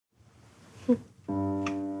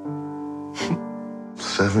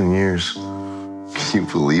7 years. Can you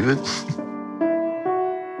believe it?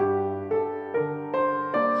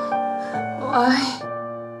 Why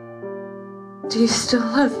do you still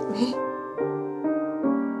love me?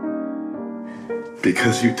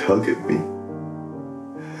 Because you tug at me.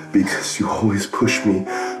 Because you always push me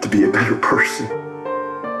to be a better person.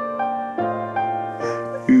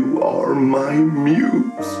 You are my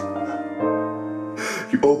muse.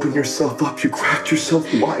 You open yourself up, you cracked yourself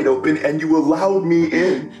wide open, and you allowed me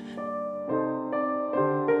in.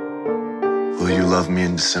 Will you love me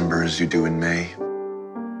in December as you do in May?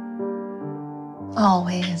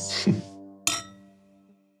 Always.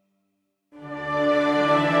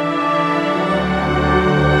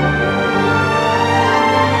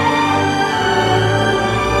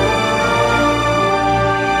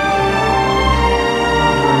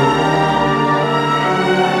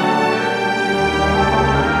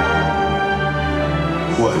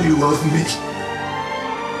 Why do you love me?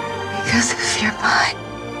 Because if you're mine,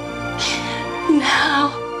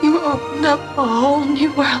 now you opened up a whole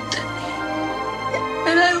new world to me.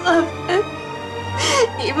 And I love it.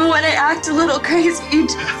 Even when I act a little crazy, you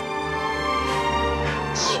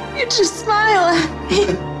just smile at me.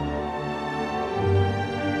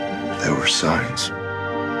 There were signs,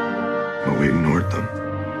 but we ignored them.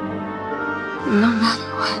 No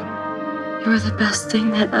matter what, you were the best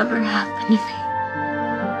thing that ever happened to me.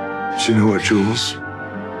 But you know what, Jules?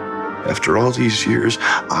 After all these years,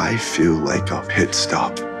 I feel like a pit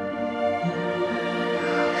stop.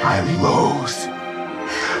 I loathe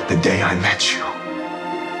the day I met you.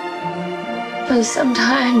 But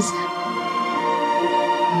sometimes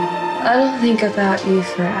I don't think about you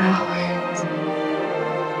for hours.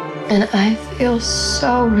 And I feel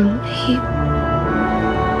so relieved.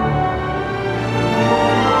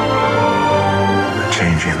 The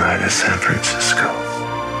changing light of San Francisco.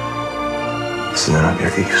 It's none of your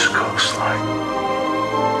East Coast light.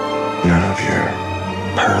 None of your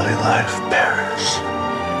pearly light of Paris.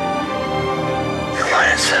 Your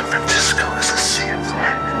light in San Francisco is a sea of light.